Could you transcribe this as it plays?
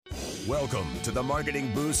Welcome to the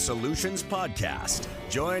Marketing Boost Solutions Podcast.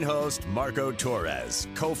 Join host Marco Torres,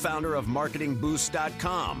 co-founder of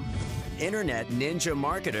MarketingBoost.com, Internet Ninja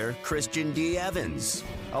marketer Christian D. Evans,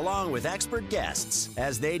 along with expert guests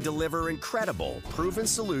as they deliver incredible, proven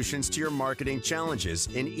solutions to your marketing challenges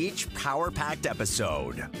in each power-packed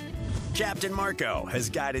episode. Captain Marco has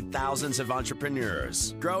guided thousands of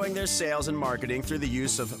entrepreneurs, growing their sales and marketing through the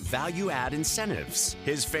use of value-add incentives.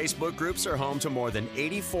 His Facebook groups are home to more than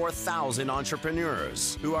 84,000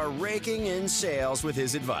 entrepreneurs who are raking in sales with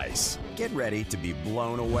his advice. Get ready to be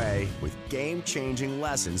blown away with game-changing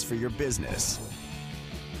lessons for your business.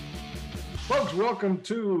 Folks, welcome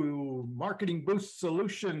to Marketing Boost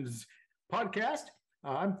Solutions Podcast.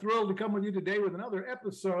 I'm thrilled to come with you today with another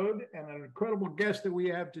episode and an incredible guest that we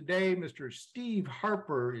have today. Mr. Steve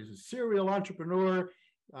Harper is a serial entrepreneur,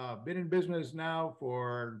 been in business now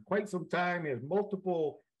for quite some time. He has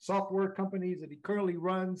multiple software companies that he currently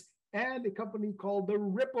runs and a company called The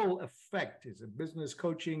Ripple Effect. It's a business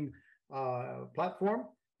coaching platform.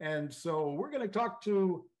 And so we're going to talk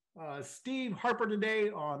to Steve Harper today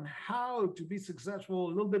on how to be successful,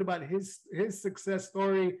 a little bit about his success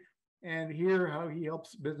story, and hear how he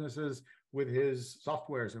helps businesses with his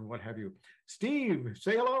softwares and what have you. Steve,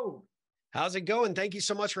 say hello. How's it going? Thank you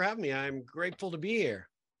so much for having me. I'm grateful to be here.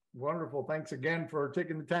 Wonderful. Thanks again for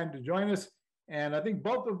taking the time to join us. And I think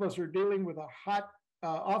both of us are dealing with a hot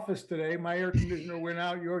office today. My air conditioner went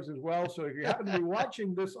out, yours as well. So if you happen to be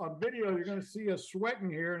watching this on video, you're going to see us sweating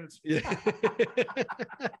here. And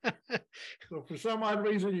so for some odd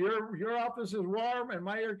reason, your office is warm and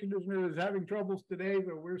my air conditioner is having troubles today.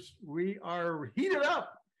 But we are heated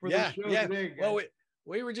up for the show today. Guys. Well,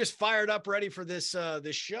 we were just fired up, ready for this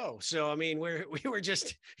show. So I mean, we were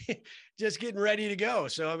just getting ready to go.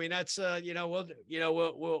 So I mean, that's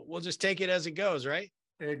we'll just take it as it goes, right?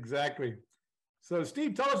 Exactly. So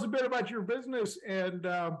Steve, tell us a bit about your business and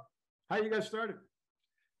how you got started.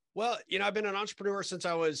 Well, I've been an entrepreneur since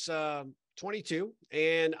I was 22,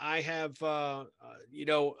 and I have,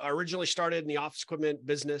 originally started in the office equipment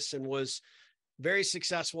business and was very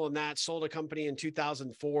successful in that, sold a company in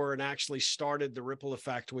 2004 and actually started the Ripple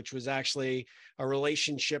Effect, which was actually a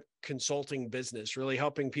relationship consulting business, really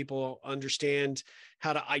helping people understand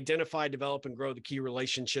how to identify, develop, and grow the key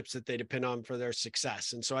relationships that they depend on for their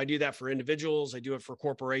success. And so I do that for individuals. I do it for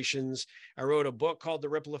corporations. I wrote a book called The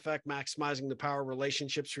Ripple Effect, Maximizing the Power of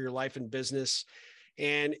Relationships for Your Life and Business.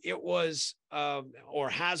 And it was, or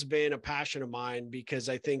has been, a passion of mine because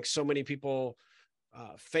I think so many people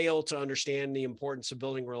fail to understand the importance of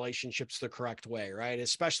building relationships the correct way, right?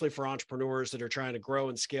 Especially for entrepreneurs that are trying to grow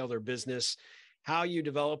and scale their business. How you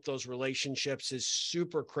develop those relationships is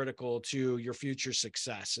super critical to your future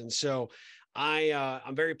success. And so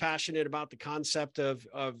I'm very passionate about the concept of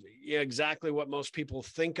exactly what most people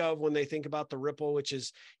think of when they think about the ripple, which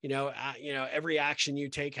is, every action you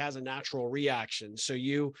take has a natural reaction. So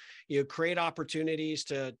you create opportunities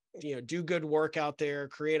to, do good work out there,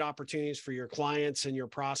 create opportunities for your clients and your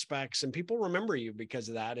prospects, and people remember you because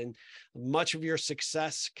of that. And much of your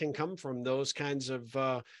success can come from those kinds of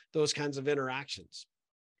interactions.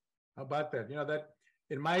 How about that? That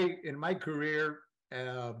in my career,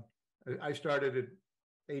 I started at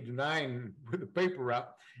age 9 with a paper route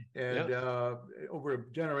and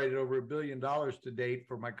generated over $1 billion to date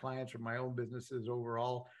for my clients, for my own businesses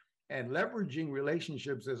overall. And leveraging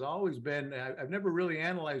relationships has always been, I've never really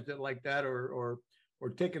analyzed it like that or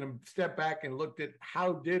taken a step back and looked at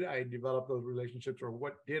how did I develop those relationships or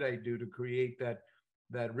what did I do to create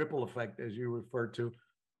that ripple effect, as you referred to.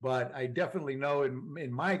 But I definitely know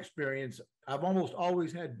in my experience, I've almost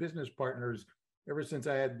always had business partners. Ever since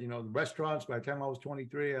I had, restaurants, by the time I was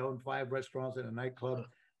 23, I owned 5 restaurants and a nightclub.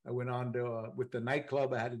 I went on to, with the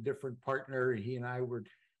nightclub, I had a different partner. He and I would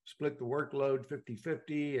split the workload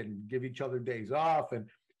 50-50 and give each other days off. And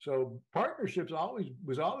so partnerships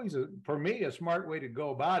was always, for me, a smart way to go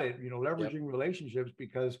about it, leveraging relationships,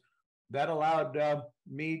 because that allowed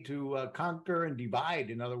me to conquer and divide.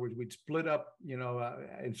 In other words, we'd split up,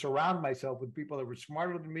 and surround myself with people that were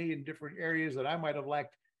smarter than me in different areas that I might have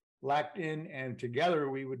lacked in, and together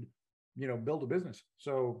we would, build a business.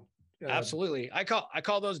 So absolutely. I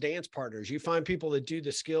call those dance partners. You find people that do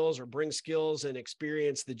the skills or bring skills and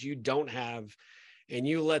experience that you don't have, and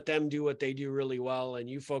you let them do what they do really well, and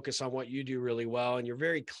you focus on what you do really well, and you're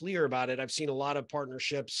very clear about it. I've seen a lot of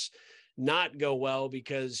partnerships not go well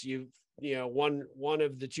because one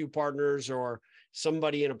of the two partners or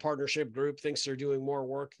somebody in a partnership group thinks they're doing more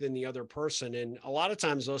work than the other person. And a lot of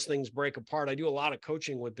times those things break apart. I do a lot of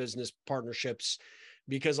coaching with business partnerships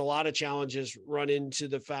because a lot of challenges run into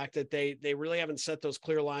the fact that they really haven't set those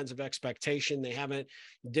clear lines of expectation. They haven't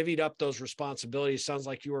divvied up those responsibilities. Sounds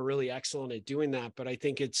like you were really excellent at doing that, but I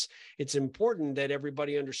think it's important that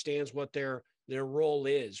everybody understands what their role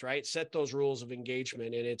is, right? Set those rules of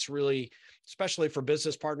engagement. And it's really, especially for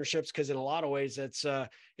business partnerships, because in a lot of ways, it's a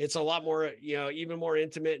lot more, even more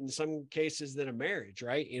intimate in some cases than a marriage,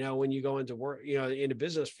 right? When you go into work, into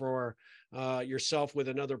business for yourself with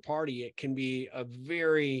another party, it can be a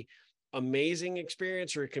very amazing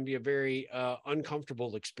experience, or it can be a very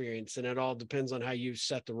uncomfortable experience. And it all depends on how you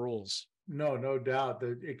set the rules. No doubt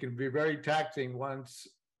that it can be very taxing once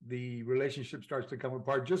the relationship starts to come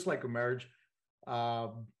apart, just like a marriage.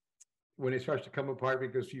 When it starts to come apart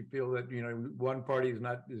because you feel that one party is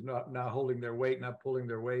not holding their weight, not pulling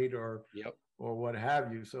their weight, or what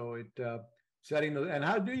have you. So setting those. And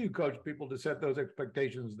how do you coach people to set those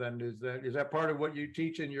expectations? Then is that part of what you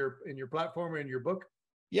teach in your platform or in your book?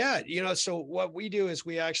 Yeah, so what we do is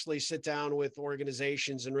we actually sit down with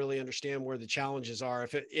organizations and really understand where the challenges are.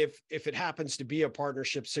 If it happens to be a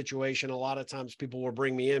partnership situation, a lot of times people will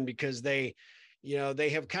bring me in because they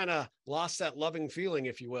have kind of lost that loving feeling,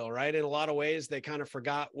 if you will, right? In a lot of ways, they kind of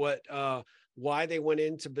forgot why they went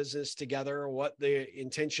into business together, what the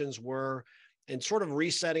intentions were, and sort of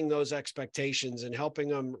resetting those expectations and helping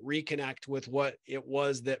them reconnect with what it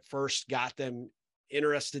was that first got them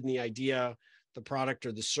interested in the idea, the product,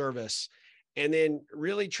 or the service. And then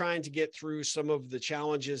really trying to get through some of the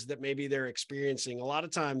challenges that maybe they're experiencing. A lot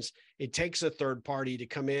of times it takes a third party to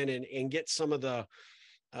come in and get some of the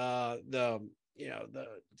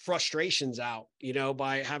frustrations out,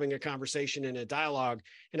 by having a conversation and a dialogue.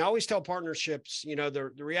 And I always tell partnerships,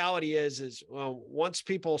 the reality is once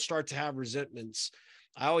people start to have resentments,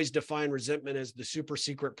 I always define resentment as the super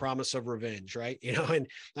secret promise of revenge, right? And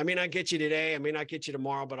I may not get you today, I may not get you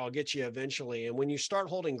tomorrow, but I'll get you eventually. And when you start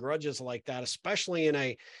holding grudges like that, especially in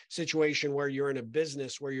a situation where you're in a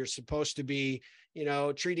business where you're supposed to be,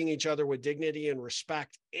 treating each other with dignity and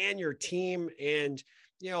respect, and your team, and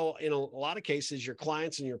in a lot of cases, your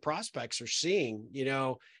clients and your prospects are seeing,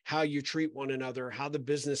 how you treat one another, how the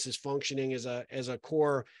business is functioning as a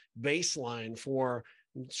core baseline for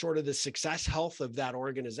sort of the success health of that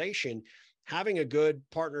organization. Having a good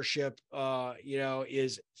partnership,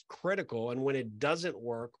 is critical. And when it doesn't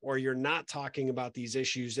work, or you're not talking about these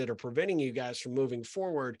issues that are preventing you guys from moving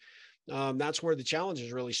forward, that's where the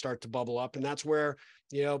challenges really start to bubble up. And that's where,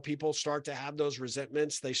 people start to have those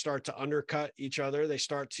resentments. They start to undercut each other. They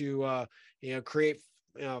start to, create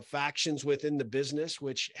factions within the business,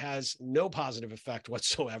 which has no positive effect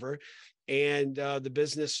whatsoever. And the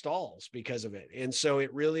business stalls because of it. And so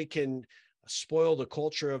it really can spoil the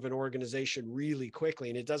culture of an organization really quickly.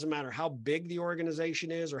 And it doesn't matter how big the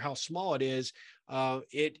organization is or how small it is. That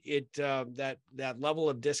level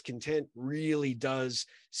of discontent really does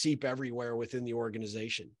seep everywhere within the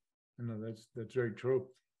organization. No, that's very true.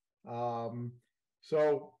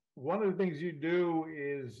 So one of the things you do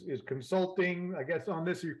is consulting. I guess on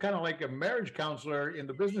this, you're kind of like a marriage counselor in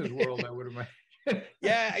the business world, I would imagine.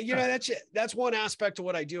 Yeah, that's one aspect of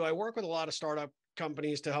what I do. I work with a lot of startup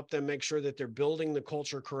companies to help them make sure that they're building the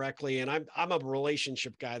culture correctly. And I'm a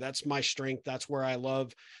relationship guy. That's my strength. That's where I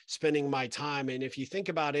love spending my time. And if you think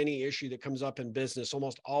about any issue that comes up in business,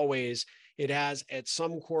 almost always it has at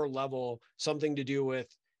some core level something to do with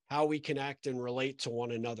how we connect and relate to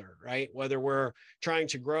one another, right? Whether we're trying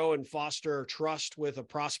to grow and foster trust with a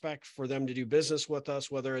prospect for them to do business with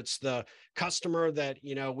us, whether it's the customer that,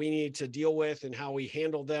 we need to deal with and how we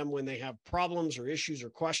handle them when they have problems or issues or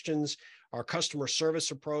questions, our customer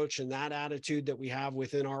service approach and that attitude that we have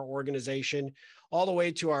within our organization, all the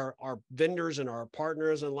way to our vendors and our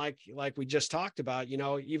partners. And like we just talked about,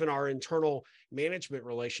 even our internal management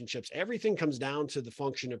relationships, everything comes down to the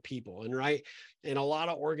function of people. And a lot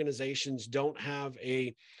of organizations don't have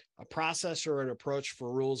a process or an approach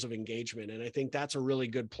for rules of engagement. And I think that's a really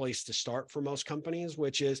good place to start for most companies,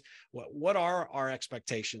 which is what are our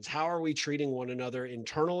expectations? How are we treating one another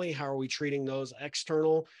internally? How are we treating those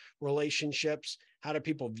external relationships? How do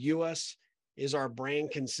people view us? Is our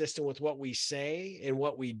brand consistent with what we say and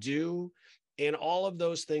what we do? And all of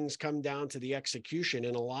those things come down to the execution.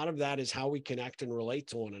 And a lot of that is how we connect and relate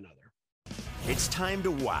to one another. It's time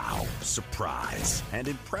to wow, surprise, and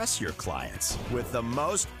impress your clients with the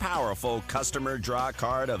most powerful customer draw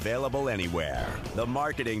card available anywhere. The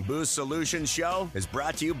Marketing Boost Solutions Show is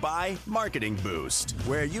brought to you by Marketing Boost,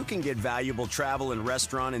 where you can get valuable travel and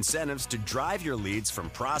restaurant incentives to drive your leads from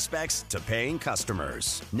prospects to paying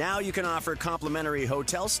customers. Now you can offer complimentary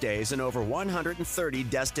hotel stays in over 130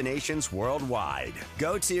 destinations worldwide.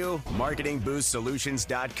 Go to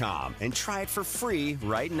marketingboostsolutions.com and try it for free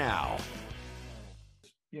right now.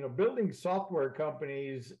 Building software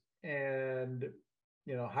companies and,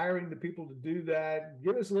 hiring the people to do that.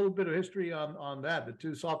 Give us a little bit of history on that. The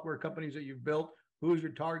two software companies that you've built, who's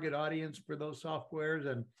your target audience for those softwares,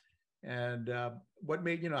 and what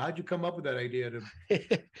made, how'd you come up with that idea to?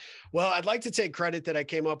 Well, I'd like to take credit that I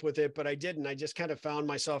came up with it, but I didn't. I just kind of found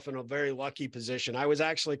myself in a very lucky position. I was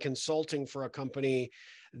actually consulting for a company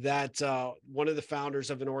that one of the founders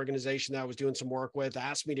of an organization that I was doing some work with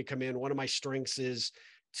asked me to come in. One of my strengths is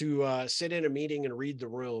to sit in a meeting and read the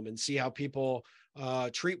room and see how people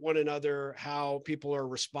treat one another, how people are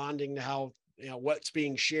responding to how, what's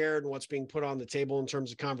being shared and what's being put on the table in terms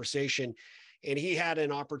of conversation. And he had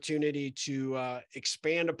an opportunity to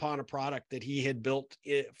expand upon a product that he had built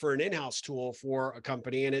for an in-house tool for a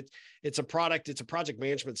company. And it's a project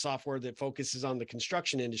management software that focuses on the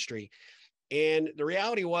construction industry. And the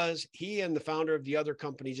reality was he and the founder of the other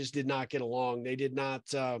company just did not get along. They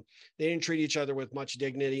didn't treat each other with much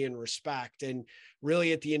dignity and respect. And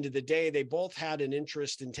really at the end of the day, they both had an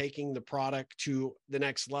interest in taking the product to the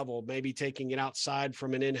next level, maybe taking it outside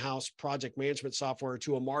from an in-house project management software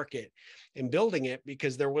to a market and building it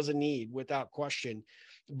because there was a need without question.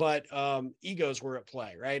 But egos were at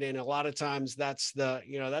play, right? And a lot of times that's the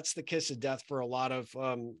kiss of death for a lot of,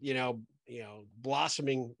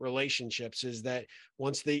 blossoming relationships, is that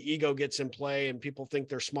once the ego gets in play and people think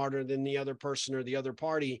they're smarter than the other person or the other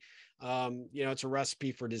party, it's a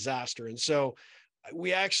recipe for disaster. And so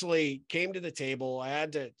we actually came to the table. I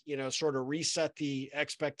had to, sort of reset the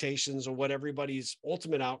expectations of what everybody's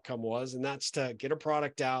ultimate outcome was. And that's to get a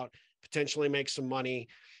product out, potentially make some money,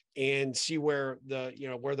 and see where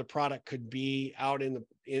the product could be out in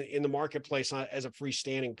the marketplace as a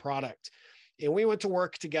freestanding product. And we went to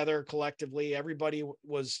work together collectively. Everybody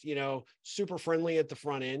was, super friendly at the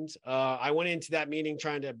front end. I went into that meeting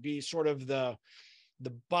trying to be sort of the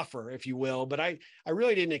buffer, if you will, but I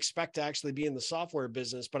really didn't expect to actually be in the software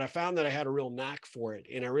business, but I found that I had a real knack for it.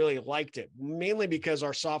 And I really liked it, mainly because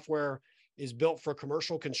our software is built for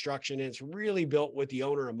commercial construction. And it's really built with the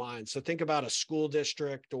owner in mind. So think about a school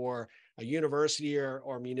district or a university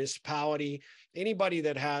or municipality, anybody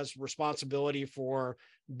that has responsibility for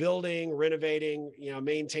building, renovating,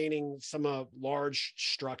 maintaining some large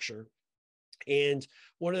structure. And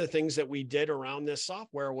one of the things that we did around this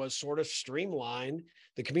software was sort of streamline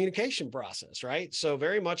the communication process, right? So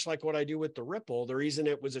very much like what I do with the Ripple, the reason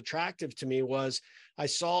it was attractive to me was I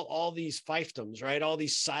saw all these fiefdoms, right? All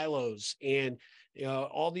these silos and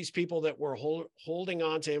all these people that were holding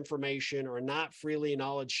on to information or not freely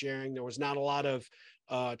knowledge sharing. There was not a lot of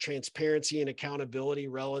transparency and accountability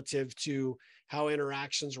relative to how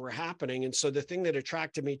interactions were happening. And so the thing that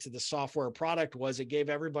attracted me to the software product was it gave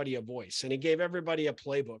everybody a voice and it gave everybody a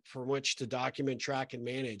playbook from which to document, track, and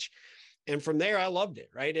manage. And from there, I loved it,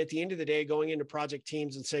 right? At the end of the day, going into project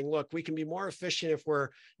teams and saying, look, we can be more efficient if we're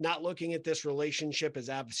not looking at this relationship as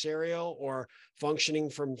adversarial or functioning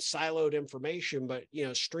from siloed information, but,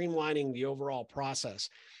 streamlining the overall process.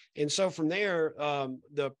 And so from there,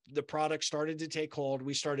 the product started to take hold.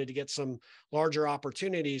 We started to get some larger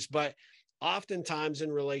opportunities, but oftentimes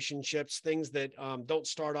in relationships, things that don't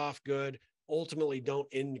start off good ultimately don't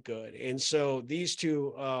end good. And so these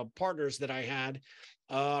two partners that I had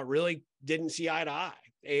really didn't see eye to eye.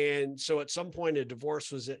 And so at some point, a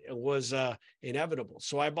divorce was inevitable.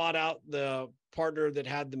 So I bought out the partner that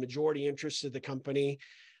had the majority interest of the company.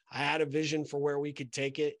 I had a vision for where we could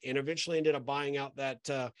take it, and eventually ended up buying out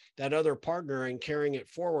that other partner and carrying it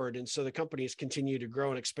forward. And so the company has continued to grow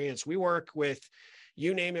and expand. So we work with,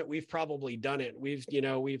 you name it, we've probably done it. We've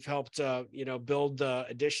helped, build the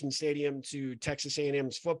Addition Stadium to Texas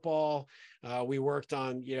A&M's football. We worked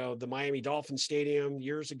on, the Miami Dolphins Stadium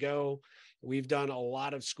years ago. We've done a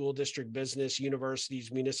lot of school district business,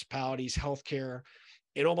 universities, municipalities, healthcare.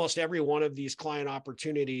 In almost every one of these client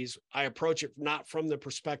opportunities, I approach it not from the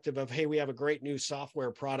perspective of, hey, we have a great new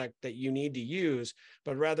software product that you need to use,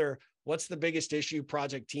 but rather, what's the biggest issue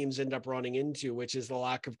project teams end up running into, which is the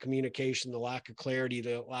lack of communication, the lack of clarity,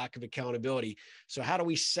 the lack of accountability. So how do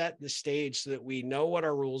we set the stage so that we know what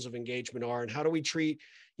our rules of engagement are, and how do we treat,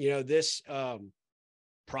 this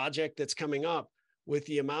project that's coming up with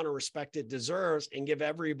the amount of respect it deserves and give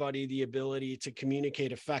everybody the ability to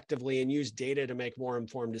communicate effectively and use data to make more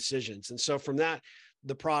informed decisions. And so from that,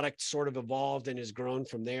 the product sort of evolved and has grown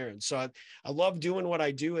from there. And so I love doing what I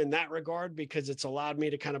do in that regard, because it's allowed me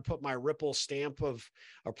to kind of put my Ripple stamp of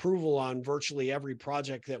approval on virtually every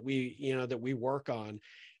project that we work on.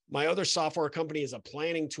 My other software company is a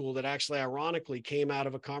planning tool that actually ironically came out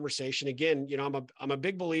of a conversation. Again, I'm a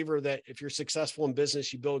big believer that if you're successful in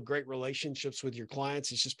business, you build great relationships with your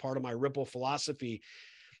clients. It's just part of my Ripple philosophy.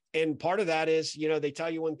 And part of that is, they tell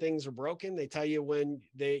you when things are broken. They tell you when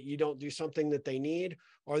you don't do something that they need,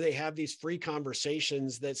 or they have these free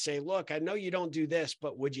conversations that say, look, I know you don't do this,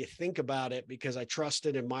 but would you think about it? Because I trust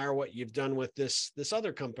and admire what you've done with this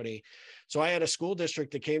other company. So I had a school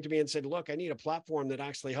district that came to me and said, look, I need a platform that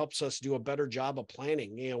actually helps us do a better job of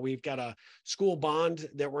planning. We've got a school bond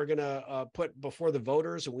that we're going to put before the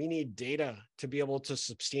voters, and we need data to be able to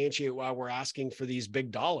substantiate why we're asking for these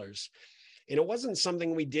big dollars. And it wasn't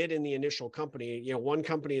something we did in the initial company. One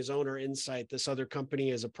company is Owner Insight. This other company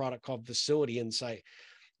is a product called Facility Insight.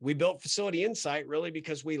 We built Facility Insight really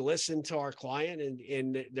because we listened to our client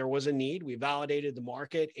and there was a need. We validated the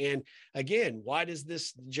market. And again, why does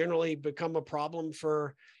this generally become a problem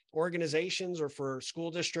for organizations or for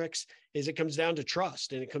school districts? Is it comes down to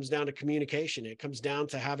trust, and it comes down to communication. It comes down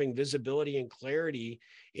to having visibility and clarity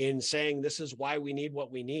in saying, this is why we need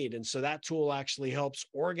what we need. And so that tool actually helps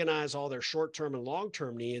organize all their short-term and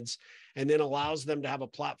long-term needs, and then allows them to have a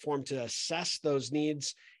platform to assess those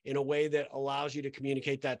needs in a way that allows you to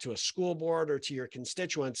communicate that to a school board or to your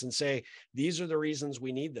constituents and say, these are the reasons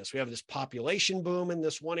we need this. We have this population boom in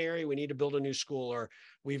this one area. We need to build a new school, or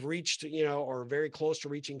we've reached, or very close to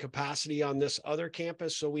reaching capacity on this other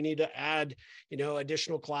campus. So we need to add,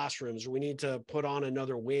 additional classrooms, or we need to put on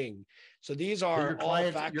another wing. So these are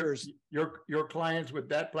all factors. Your clients with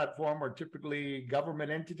that platform are typically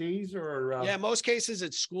government entities, or yeah, in most cases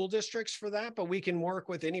it's school districts for that, but we can work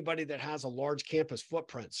with anybody that has a large campus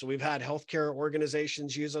footprint. So we've had healthcare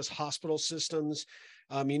organizations use us, hospital systems,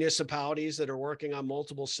 municipalities that are working on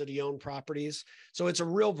multiple city-owned properties. So it's a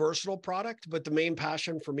real versatile product, but the main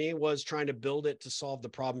passion for me was trying to build it to solve the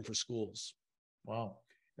problem for schools. Wow.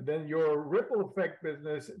 And then your Ripple Effect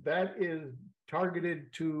business, that is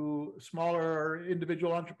targeted to smaller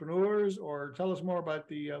individual entrepreneurs, or tell us more about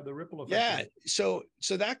the Ripple Effect. Yeah. So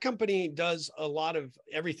that company does a lot of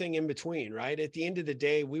everything in between, right? At the end of the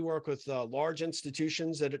day, we work with large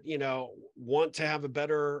institutions that, want to have a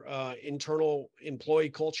better internal employee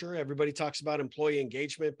culture. Everybody talks about employee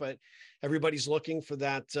engagement, but everybody's looking for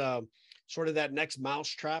that sort of that next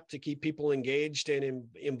mousetrap to keep people engaged and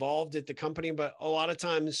involved at the company. But a lot of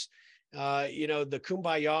times, the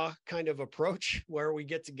kumbaya kind of approach where we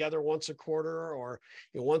get together once a quarter or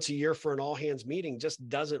once a year for an all hands meeting just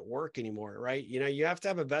doesn't work anymore, right? You have to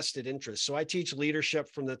have a vested interest. So I teach leadership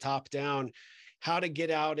from the top down, how to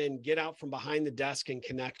get out from behind the desk and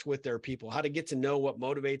connect with their people, how to get to know what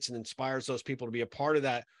motivates and inspires those people to be a part of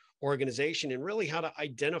that organization, and really how to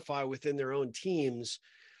identify within their own teams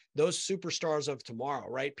those superstars of tomorrow,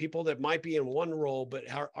 right? People that might be in one role, but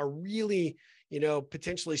are really,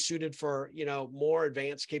 potentially suited for, more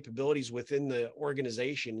advanced capabilities within the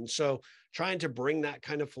organization. And so trying to bring that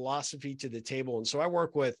kind of philosophy to the table. And so I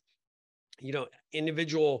work with,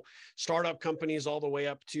 individual startup companies all the way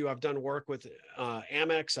up to, I've done work with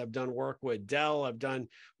Amex, I've done work with Dell, I've done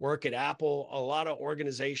work at Apple, a lot of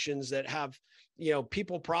organizations that have,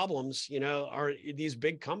 people problems, are these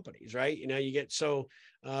big companies, right? You get so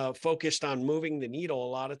focused on moving the needle a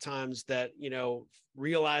lot of times that,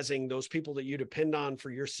 realizing those people that you depend on for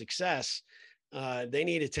your success, they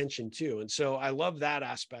need attention too. And so I love that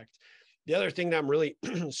aspect. The other thing that I'm really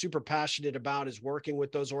super passionate about is working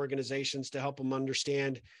with those organizations to help them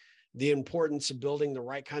understand the importance of building the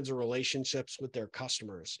right kinds of relationships with their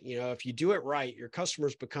customers. If you do it right, your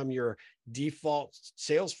customers become your default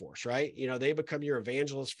sales force, right? They become your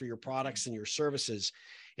evangelists for your products and your services.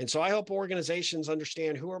 And so I help organizations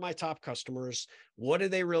understand, who are my top customers? What do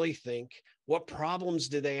they really think? What problems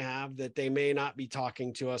do they have that they may not be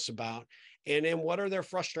talking to us about? And then what are their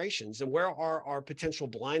frustrations, and where are our potential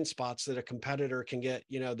blind spots that a competitor can get,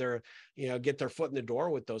 get their foot in the door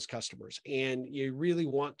with those customers? And you really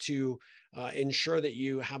want to ensure that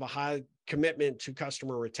you have a high commitment to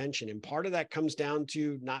customer retention. And part of that comes down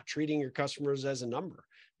to not treating your customers as a number,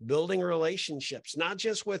 building relationships, not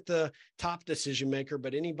just with the top decision maker,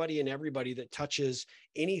 but anybody and everybody that touches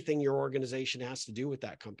anything your organization has to do with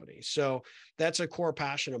that company. So that's a core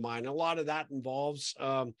passion of mine. A lot of that involves,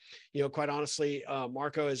 quite honestly,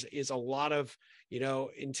 Marco, is a lot of,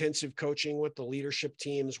 intensive coaching with the leadership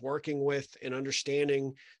teams, working with and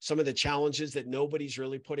understanding some of the challenges that nobody's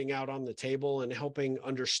really putting out on the table, and helping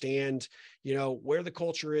understand, where the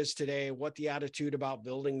culture is today, what the attitude about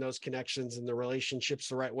building those connections and the relationships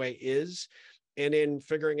the right way is, and in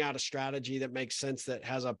figuring out a strategy that makes sense, that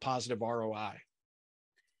has a positive ROI.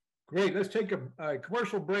 Great. Let's take a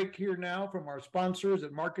commercial break here now from our sponsors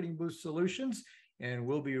at Marketing Boost Solutions, and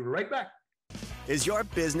we'll be right back. Is your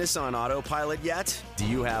business on autopilot yet? Do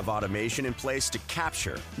you have automation in place to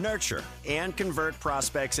capture, nurture, and convert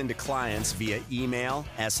prospects into clients via email,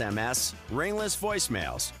 SMS, ringless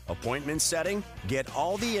voicemails, appointment setting? Get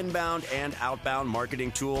all the inbound and outbound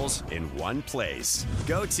marketing tools in one place.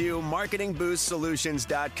 Go to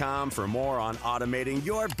marketingboostsolutions.com for more on automating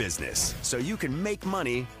your business so you can make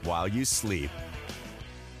money while you sleep.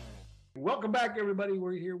 Welcome back, everybody.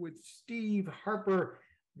 We're here with Steve Harper,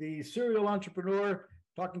 the serial entrepreneur,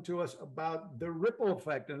 talking to us about The Ripple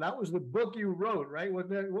Effect. And that was the book you wrote, right? What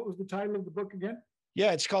was the title of the book again?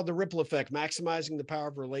 Yeah, it's called The Ripple Effect, Maximizing the Power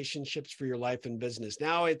of Relationships for Your Life and Business.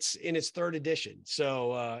 Now it's in its third edition,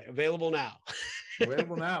 so available now.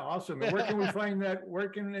 Available now. Awesome. And where can we find that? Where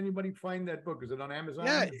can anybody find that book? Is it on Amazon?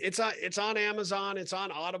 Yeah, it's on Amazon. It's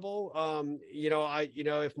on Audible.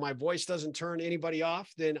 If my voice doesn't turn anybody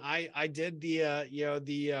off, then I did the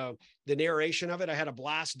narration of it. I had a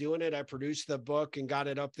blast doing it. I produced the book and got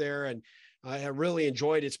it up there, and I have really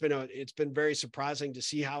enjoyed it. It's been very surprising to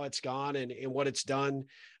see how it's gone and what it's done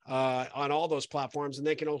on all those platforms. And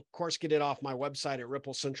they can, of course, get it off my website at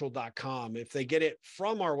ripplecentral.com. If they get it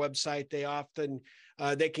from our website, they often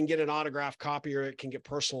they can get an autographed copy, or it can get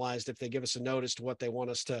personalized if they give us a note as to what they want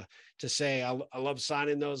us to say. I love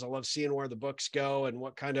signing those. I love seeing where the books go and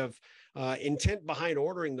what kind of intent behind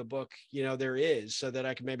ordering the book, there is, so that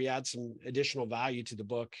I can maybe add some additional value to the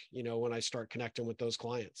book, when I start connecting with those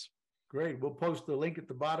clients. Great. We'll post the link at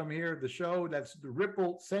the bottom here of the show. That's the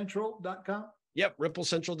ripplecentral.com. Yep.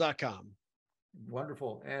 ripplecentral.com.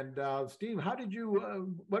 Wonderful. And Steve,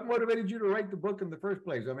 what motivated you to write the book in the first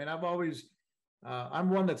place? I mean, I'm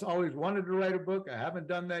one that's always wanted to write a book. I haven't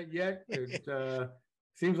done that yet. It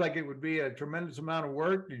seems like it would be a tremendous amount of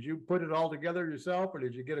work. Did you put it all together yourself, or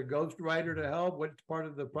did you get a ghostwriter to help? What's part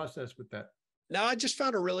of the process with that? No, I just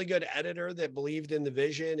found a really good editor that believed in the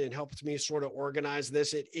vision and helped me sort of organize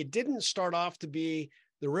this. It didn't start off to be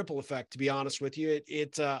The Ripple Effect, to be honest with you.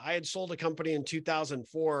 I had sold a company in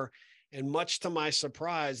 2004, and much to my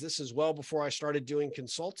surprise, this is well before I started doing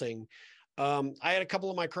consulting. I had a couple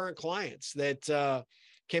of my current clients that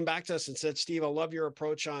came back to us and said, "Steve, I love your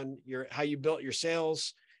approach on how you built your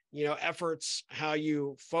sales, efforts, how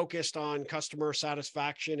you focused on customer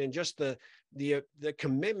satisfaction, and just the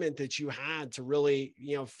commitment that you had to really,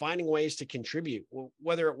 finding ways to contribute,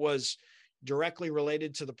 whether it was directly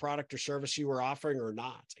related to the product or service you were offering or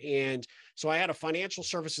not." And so I had a financial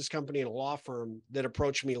services company and a law firm that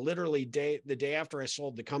approached me literally the day after I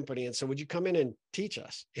sold the company and said, "Would you come in and teach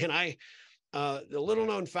us?" And the little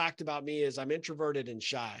known fact about me is I'm introverted and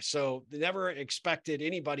shy. So they never expected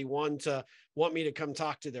anybody to want me to come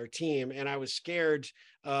talk to their team. And I was scared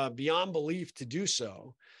beyond belief to do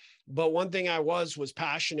so. But one thing I was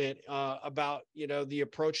passionate about, the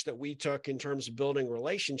approach that we took in terms of building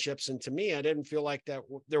relationships. And to me, I didn't feel like that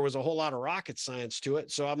there was a whole lot of rocket science to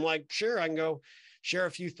it. So I'm like, sure, I can go share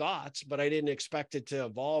a few thoughts, but I didn't expect it to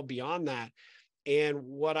evolve beyond that. And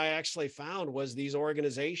what I actually found was these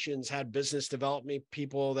organizations had business development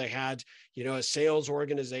people. They had, a sales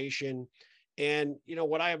organization. And,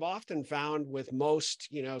 what I have often found with most,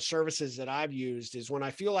 services that I've used is when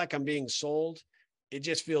I feel like I'm being sold, it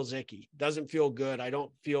just feels icky. Doesn't feel good. I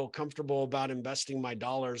don't feel comfortable about investing my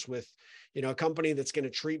dollars with, a company that's going to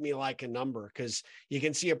treat me like a number, because you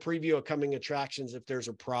can see a preview of coming attractions if there's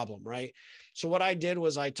a problem, right? So what I did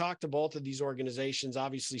was I talked to both of these organizations,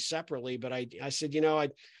 obviously separately, but I said,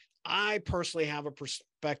 I personally have a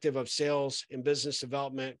perspective of sales and business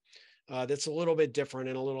development that's a little bit different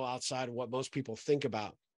and a little outside of what most people think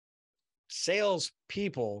about. Sales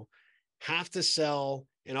people have to sell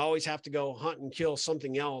and always have to go hunt and kill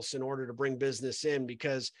something else in order to bring business in,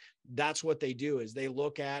 because that's what they do, is they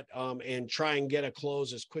look at and try and get a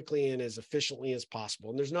close as quickly and as efficiently as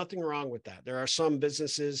possible. And there's nothing wrong with that. There are some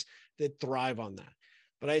businesses that thrive on that.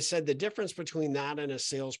 But I said the difference between that and a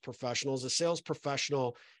sales professional is a sales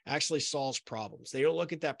professional actually solves problems. They don't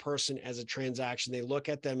look at that person as a transaction. They look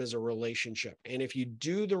at them as a relationship. And if you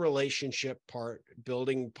do the relationship part,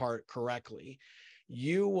 building part correctly,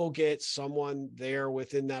 you will get someone there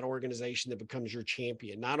within that organization that becomes your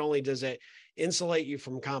champion. Not only does it insulate you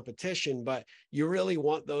from competition, but you really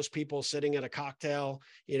want those people sitting at a cocktail,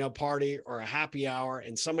 party or a happy hour,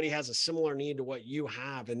 and somebody has a similar need to what you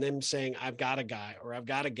have, and them saying, I've got a guy or I've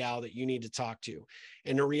got a gal that you need to talk to.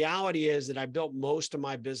 And the reality is that I built most of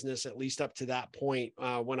my business, at least up to that point,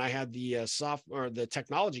 when I had the the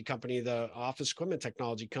technology company, the office equipment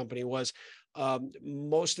technology company, was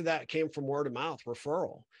most of that came from word of mouth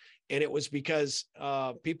referral. And it was because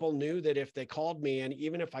people knew that if they called me, and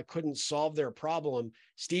even if I couldn't solve their problem,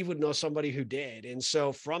 Steve would know somebody who did. And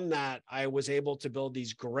so from that, I was able to build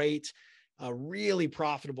these great, really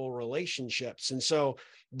profitable relationships. And so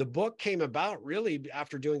the book came about really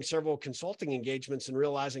after doing several consulting engagements and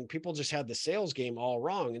realizing people just had the sales game all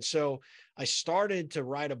wrong. And so I started to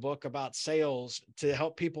write a book about sales to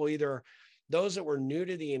help people, either those that were new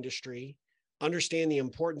to the industry, understand the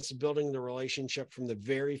importance of building the relationship from the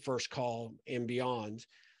very first call and beyond,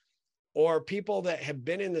 or people that have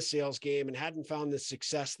been in the sales game and hadn't found the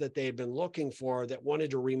success that they had been looking for, that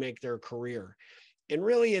wanted to remake their career. And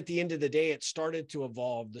really, at the end of the day, it started to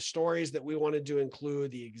evolve. The stories that we wanted to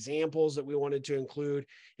include, the examples that we wanted to include,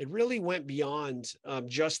 it really went beyond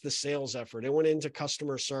just the sales effort. It went into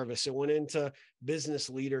customer service. It went into business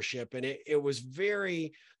leadership. And it was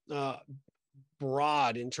very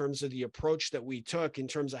broad in terms of the approach that we took in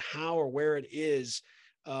terms of how or where it is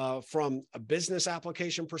from a business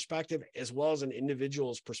application perspective, as well as an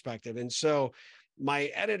individual's perspective. And so my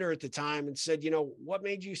editor at the time and said, what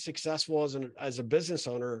made you successful as a business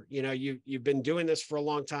owner? You've been doing this for a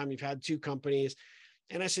long time. You've had 2 companies.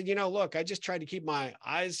 And I said, look, I just tried to keep my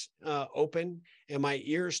eyes open and my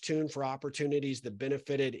ears tuned for opportunities that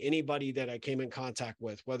benefited anybody that I came in contact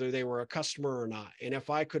with, whether they were a customer or not. And if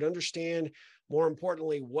I could understand, more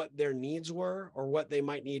importantly, what their needs were or what they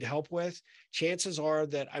might need help with, chances are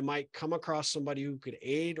that I might come across somebody who could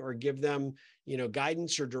aid or give them,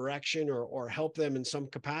 guidance or direction or help them in some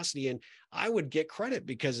capacity. And I would get credit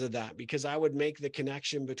because of that, because I would make the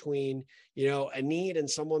connection between, a need and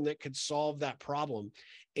someone that could solve that problem.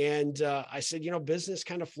 And I said, business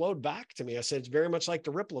kind of flowed back to me. I said, it's very much like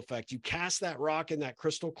the ripple effect. You cast that rock in that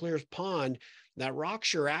crystal clear pond, that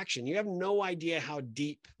rock's your action. You have no idea how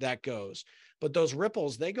deep that goes. But those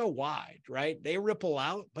ripples, they go wide, right? They ripple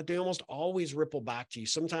out, but they almost always ripple back to you,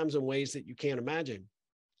 sometimes in ways that you can't imagine.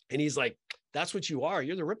 And he's like, that's what you are.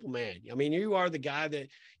 You're the ripple man. I mean, you are the guy that,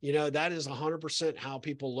 that is 100% how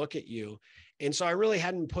people look at you. And so I really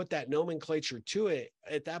hadn't put that nomenclature to it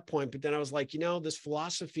at that point. But then I was like, this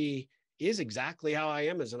philosophy is exactly how I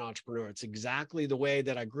am as an entrepreneur. It's exactly the way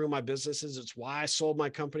that I grew my businesses. It's why I sold my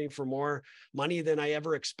company for more money than I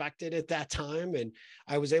ever expected at that time. And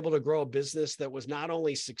I was able to grow a business that was not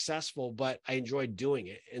only successful, but I enjoyed doing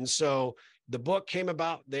it. And so the book came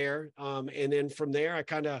about there. And then from there, I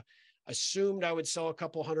kind of assumed I would sell a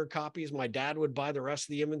couple hundred copies. My dad would buy the rest of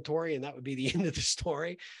the inventory, and that would be the end of the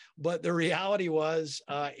story. But the reality was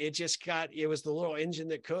it was the little engine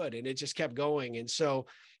that could, and it just kept going. And so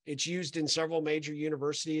it's used in several major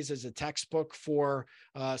universities as a textbook for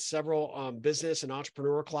several business and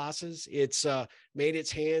entrepreneur classes. It's made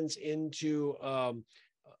its hands into the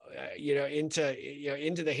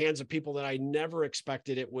hands of people that I never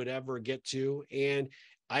expected it would ever get to. And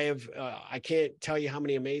I can't tell you how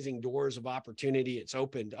many amazing doors of opportunity it's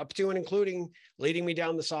opened up to, and including leading me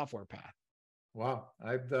down the software path. Wow.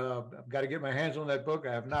 I've got to get my hands on that book.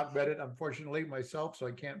 I have not read it, unfortunately, myself, so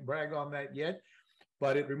I can't brag on that yet.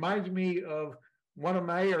 But it reminds me of one of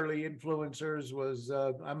my early influencers was,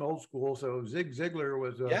 I'm old school, so Zig Ziglar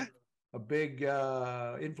was a big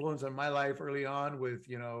influence on my life early on with,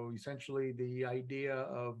 essentially the idea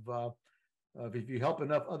of if you help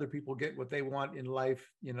enough other people get what they want in life,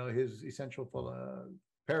 his essential,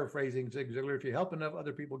 paraphrasing Zig Ziglar, if you help enough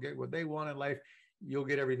other people get what they want in life, you'll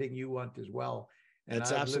get everything you want as well. And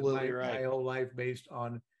that's I've absolutely lived right. my whole life based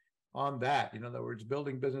on that. In other words,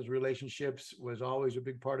 building business relationships was always a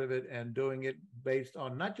big part of it, and doing it based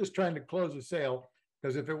on not just trying to close a sale,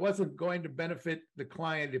 because if it wasn't going to benefit the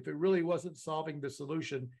client, if it really wasn't solving the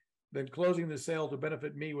solution, then closing the sale to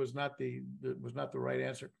benefit me was not the right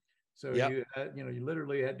answer. So you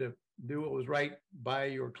literally had to do what was right by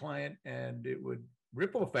your client, and it would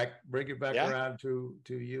ripple effect, bring it back around to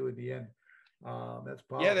you in the end. That's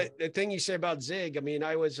powerful. Yeah, the thing you say about Zig, I mean,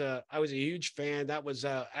 I was a huge fan. That was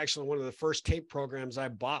actually one of the first tape programs I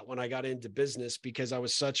bought when I got into business, because I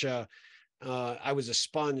was such a I was a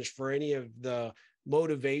sponge for any of the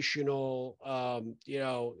motivational,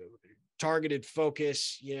 targeted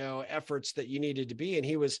focus, efforts that you needed to be. And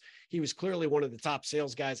he was clearly one of the top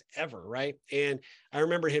sales guys ever. Right. And I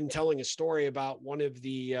remember him telling a story about one of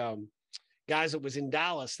the guys that was in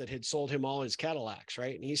Dallas that had sold him all his Cadillacs.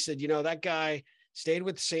 Right. And he said, that guy stayed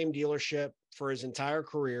with the same dealership for his entire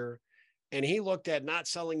career. And he looked at not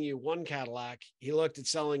selling you one Cadillac. He looked at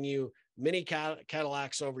selling you many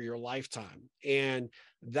Cadillacs over your lifetime. And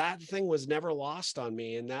that thing was never lost on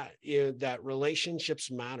me. And that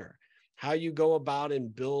relationships matter. How you go about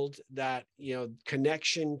and build that,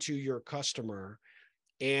 connection to your customer,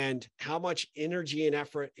 and how much energy and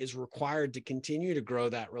effort is required to continue to grow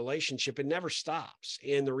that relationship. It never stops.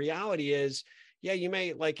 And the reality is, yeah, you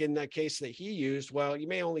may, like in that case that he used, well, you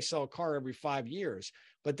may only sell a car every 5 years,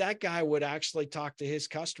 but that guy would actually talk to his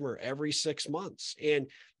customer every 6 months. And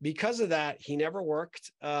because of that, he never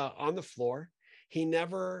worked on the floor. He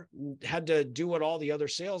never had to do what all the other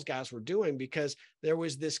sales guys were doing, because there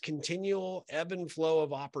was this continual ebb and flow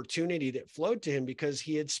of opportunity that flowed to him, because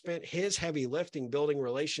he had spent his heavy lifting building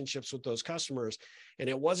relationships with those customers. And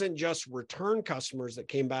it wasn't just return customers that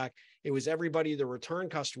came back. It was everybody the return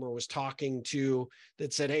customer was talking to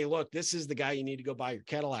that said, hey, look, this is the guy you need to go buy your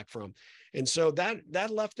Cadillac from. And so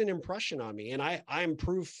that left an impression on me. And I'm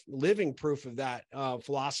living proof of that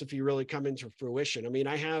philosophy really coming to fruition. I mean,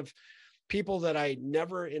 I have people that I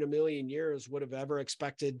never in a million years would have ever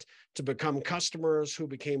expected to become customers, who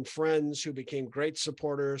became friends, who became great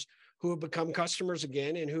supporters, who have become customers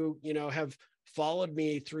again, and who, have followed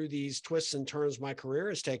me through these twists and turns my career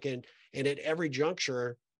has taken. And at every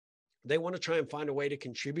juncture, they want to try and find a way to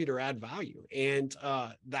contribute or add value. And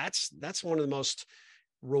that's one of the most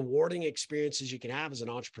rewarding experiences you can have as an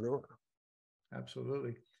entrepreneur.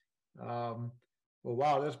 Absolutely. Well,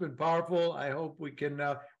 wow, that's been powerful. I hope we can.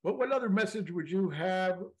 What other message would you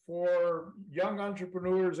have for young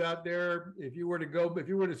entrepreneurs out there? If you were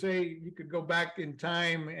to say you could go back in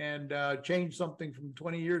time and change something from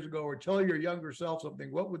 20 years ago, or tell your younger self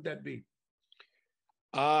something, what would that be?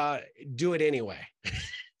 Do it anyway.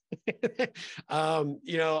 I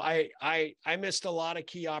missed a lot of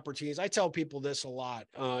key opportunities. I tell people this a lot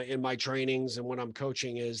in my trainings and when I'm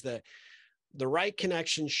coaching, is that the right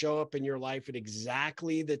connections show up in your life at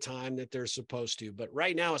exactly the time that they're supposed to. But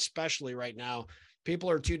right now, especially right now, people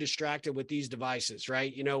are too distracted with these devices,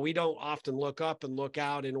 right? We don't often look up and look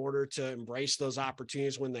out in order to embrace those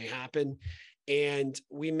opportunities when they happen. And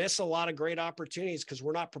we miss a lot of great opportunities because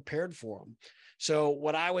we're not prepared for them. So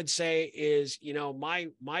what I would say is,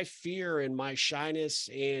 my fear and my shyness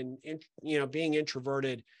and, being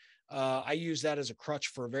introverted, I use that as a crutch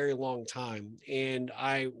for a very long time. And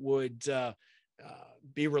I would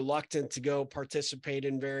be reluctant to go participate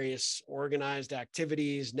in various organized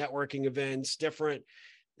activities, networking events, different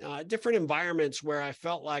environments where I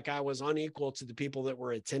felt like I was unequal to the people that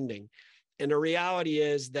were attending. And the reality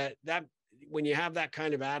is that when you have that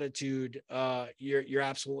kind of attitude, you're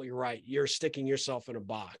absolutely right. You're sticking yourself in a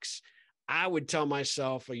box. I would tell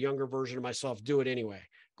myself, a younger version of myself, do it anyway.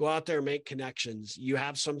 Go out there, make connections. You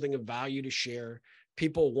have something of value to share.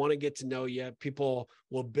 People want to get to know you. People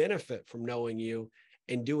will benefit from knowing you,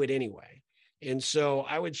 and do it anyway. And so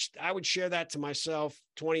I would share that to myself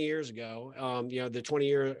 20 years ago, the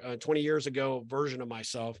 20 years ago version of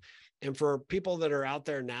myself. And for people that are out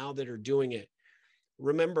there now that are doing it,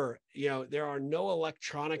 remember, there are no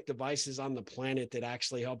electronic devices on the planet that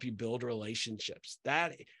actually help you build relationships.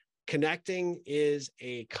 That connecting is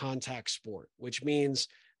a contact sport, which means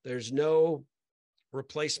there's no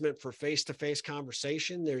replacement for face-to-face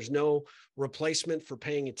conversation. There's no replacement for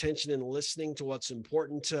paying attention and listening to what's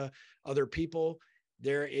important to other people.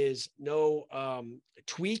 There is no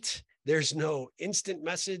tweet. There's no instant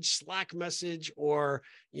message, Slack message, or,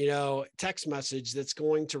 text message that's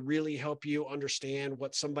going to really help you understand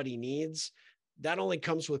what somebody needs. That only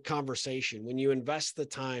comes with conversation. When you invest the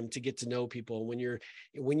time to get to know people, when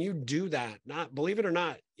you do that, believe it or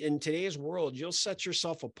not, in today's world, you'll set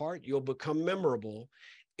yourself apart, you'll become memorable,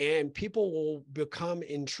 and people will become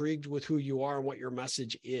intrigued with who you are and what your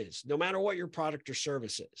message is. No matter what your product or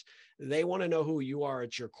service is, they want to know who you are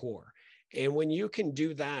at your core. And when you can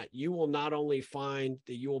do that, you will not only find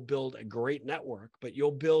that you will build a great network, but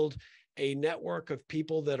you'll build a network of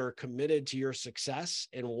people that are committed to your success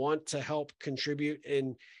and want to help contribute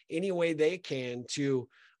in any way they can to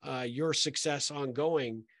your success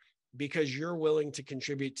ongoing, because you're willing to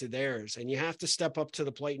contribute to theirs. And you have to step up to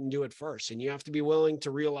the plate and do it first. And you have to be willing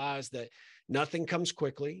to realize that nothing comes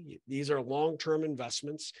quickly. These are long-term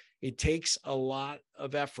investments. It takes a lot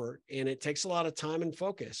of effort and it takes a lot of time and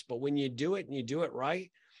focus. But when you do it and you do it right,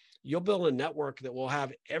 you'll build a network that will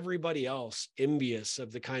have everybody else envious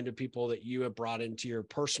of the kind of people that you have brought into your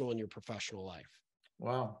personal and your professional life.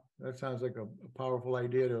 Wow. That sounds like a powerful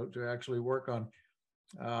idea to actually work on.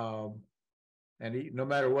 And no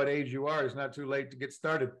matter what age you are, it's not too late to get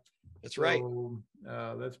started. That's right.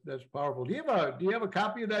 That's powerful. Do you have a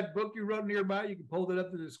copy of that book you wrote nearby? You can hold it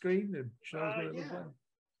up to the screen and show us what it looks like.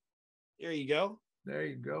 There you go. There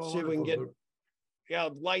you go. See if we can get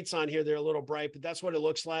lights on here. They're a little bright, but that's what it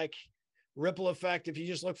looks like. Ripple Effect. If you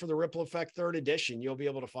just look for the Ripple Effect 3rd edition, you'll be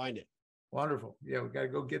able to find it. Wonderful. Yeah, we got to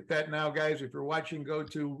go get that now, guys. If you're watching, go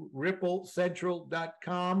to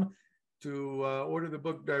ripplecentral.com to order the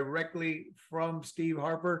book directly from Steve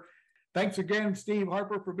Harper. Thanks again, Steve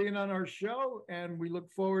Harper, for being on our show, and we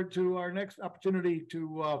look forward to our next opportunity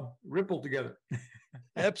to ripple together.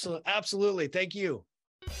 Absolutely. Thank you.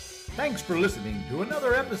 Thanks for listening to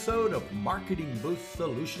another episode of Marketing Boost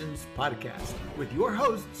Solutions Podcast with your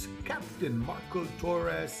hosts, Captain Marco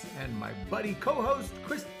Torres and my buddy co-host,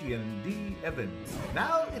 Christian D. Evans.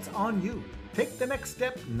 Now it's on you. Take the next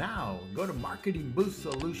step now. Go to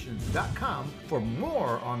marketingboostsolutions.com for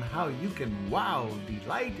more on how you can wow,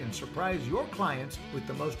 delight, and surprise your clients with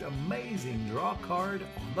the most amazing draw card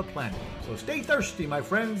on the planet. So stay thirsty, my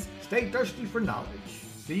friends. Stay thirsty for knowledge.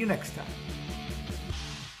 See you next time.